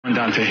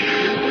Dante.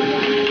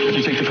 Can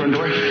you take the front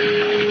door?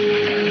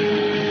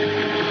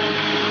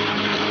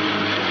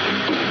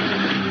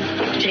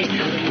 Jason.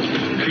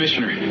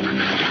 Commissioner.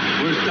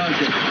 Where's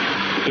Dante?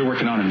 They're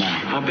working on him now.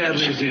 How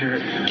badly is he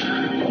hurt?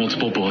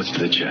 Multiple bullets to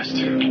the chest.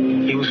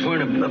 He was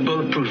wearing a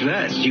bulletproof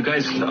vest. You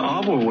guys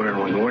all were wearing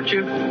one, weren't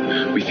you?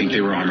 We think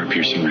they were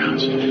armor-piercing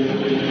rounds.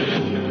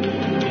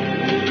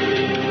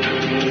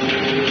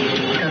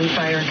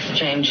 Gunfire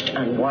exchanged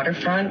on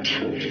waterfront.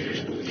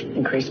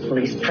 Increased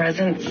police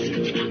presence.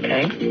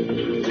 Okay.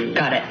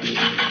 Got it.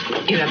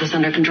 You have this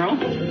under control?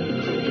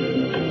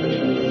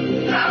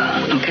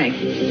 Okay.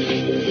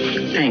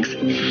 Thanks.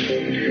 He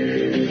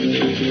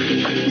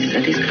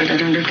said he's got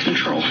it under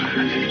control.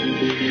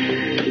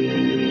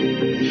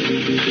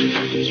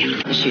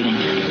 The shooting.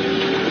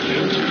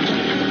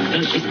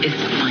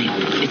 It's fine.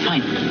 It's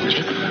fine.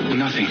 Jason.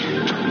 Nothing.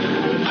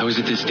 I was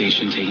at this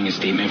station taking a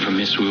statement from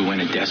Miss Wu when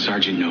a desk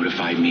sergeant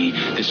notified me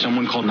that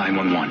someone called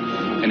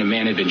 911 and a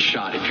man had been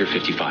shot at Pier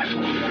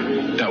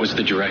 55. That was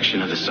the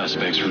direction of the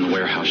suspects from the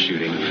warehouse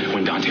shooting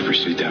when Dante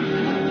pursued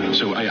them.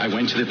 So I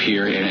went to the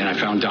pier and I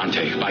found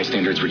Dante.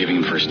 Bystanders were giving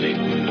him first aid.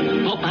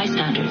 What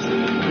bystanders?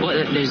 What,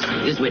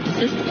 there's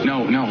witnesses?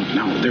 No.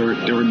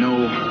 There were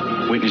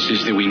no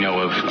witnesses that we know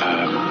of.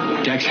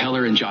 Dex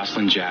Heller and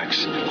Jocelyn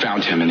Jacks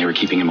found him and they were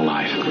keeping him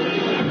alive.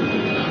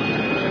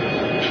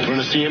 Run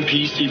a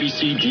CMP,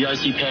 CBC,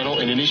 DIC panel,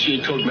 and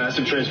initiate code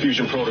massive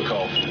transfusion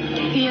protocol.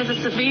 He has a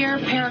severe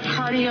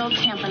pericardial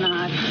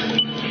tamponade.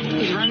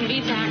 He's run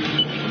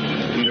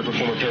VTAC. Need to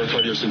perform a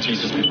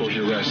pericardiocentesis before he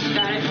arrests.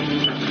 Got it.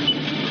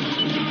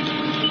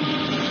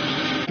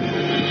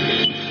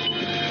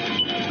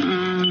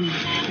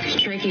 His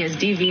trachea is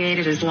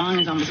deviated. His lung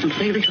is almost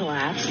completely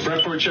collapsed.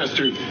 Prep for a chest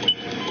tube.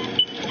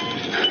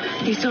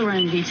 He's still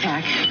running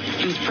VTAC.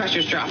 His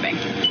pressure's dropping.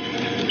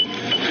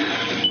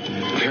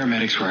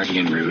 Paramedics were already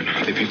en route.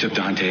 They picked up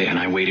Dante, and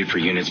I waited for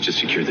units to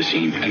secure the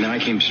scene. And then I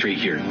came straight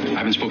here. I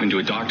haven't spoken to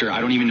a doctor.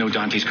 I don't even know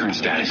Dante's current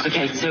status.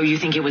 Okay, so you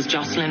think it was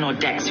Jocelyn or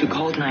Dex who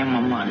called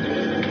 911?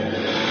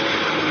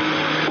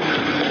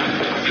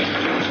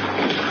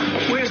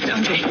 Where's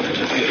Dante?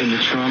 In the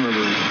trauma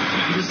room.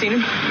 Have you seen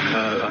him?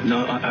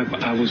 No,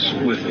 I was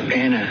with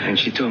Anna, and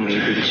she told me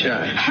he'd been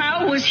shot.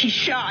 How was he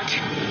shot?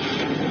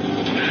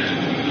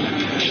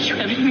 Did you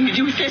have anything to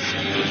do with this?